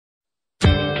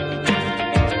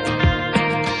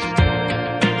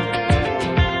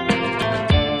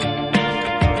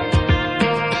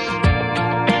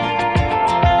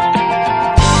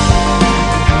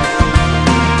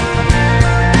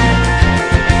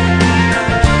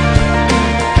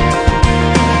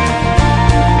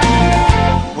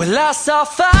saw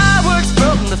fireworks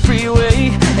from the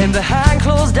freeway, and behind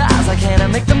closed eyes I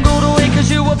can't make them go away. Cause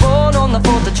you were born on the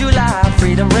 4th of July.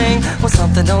 Freedom ring, well,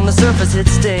 something on the surface it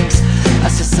stinks.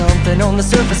 That's just something on the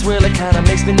surface, well, it kinda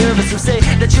makes me nervous. Who say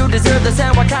that you deserve this,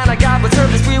 and what kind of God would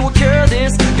serve this? We will cure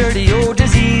this dirty old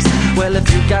disease. Well, if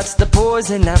you got the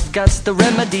poison, I've got the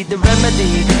remedy. The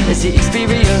remedy is the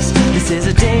experience. This is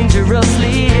a dangerous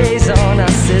liaison. I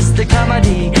says the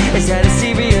comedy, is that it's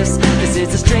serious? This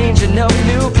is a strange enough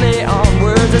new play on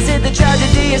words. I said the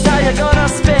tragedy is how you're gonna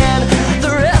spend the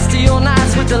rest of your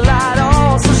nights with the light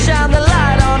on. So shine the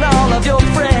light on all of your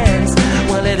friends.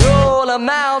 Well, it all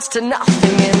amounts to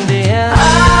nothing in the end.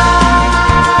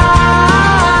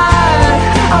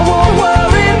 I won't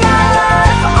worry my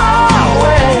life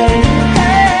away.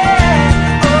 Hey,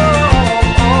 oh,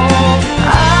 oh.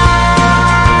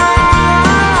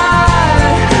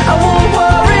 I won't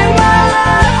worry my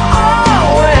life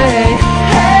away.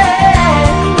 Hey,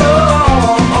 oh,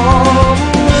 oh.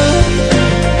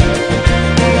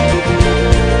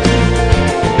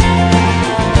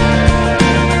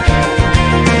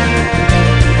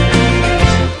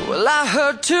 Well, I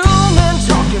heard two men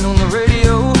talking on the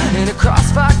radio in a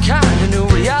crossfire kind of new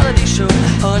reality show,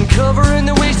 uncovering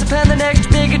the ways to plan the next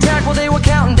big attack. Well, they were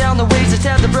counting down the ways to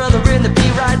stab the brother in. The be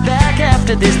right back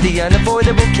after this, the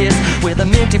unavoidable kiss with a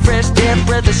minty fresh damp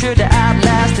breath is sure to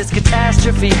outlast this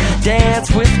catastrophe. Dance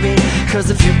with me, cause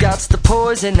if you got the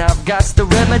poison, I've got the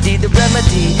remedy. The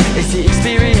remedy is the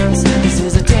experience. This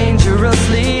is a dangerous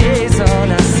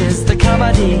liaison. I says the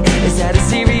comedy, is that it's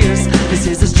serious? This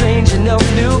is a strange enough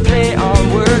new play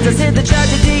on words. I said the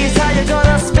tragedy is how you're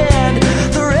gonna spend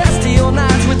the rest of your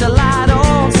nights with the light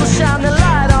on. So shine the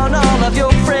light on all of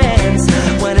your friends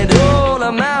when it all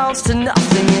amounts to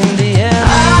nothing in the end.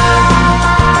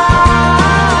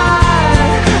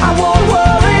 I won't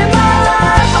worry my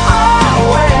life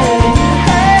away.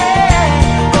 Hey,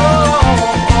 oh,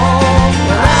 oh.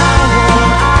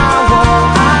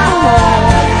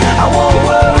 I won't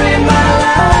worry my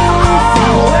life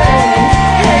away.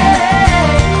 Hey,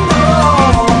 oh,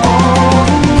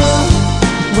 oh.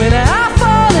 When I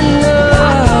fall in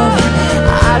love,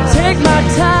 I take my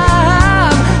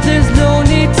time. There's no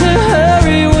need to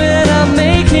hurry when I'm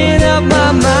making up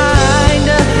my mind.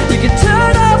 You can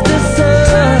turn off the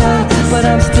sun, but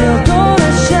I'm still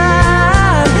gonna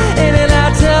shine. And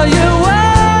I'll tell you why.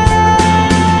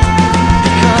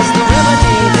 Because the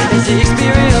remedy is the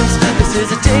experience. This is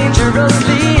a dangerous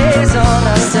liaison.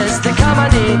 I says the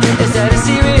comedy is that it's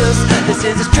serious. This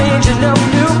is a strange enough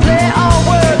new place.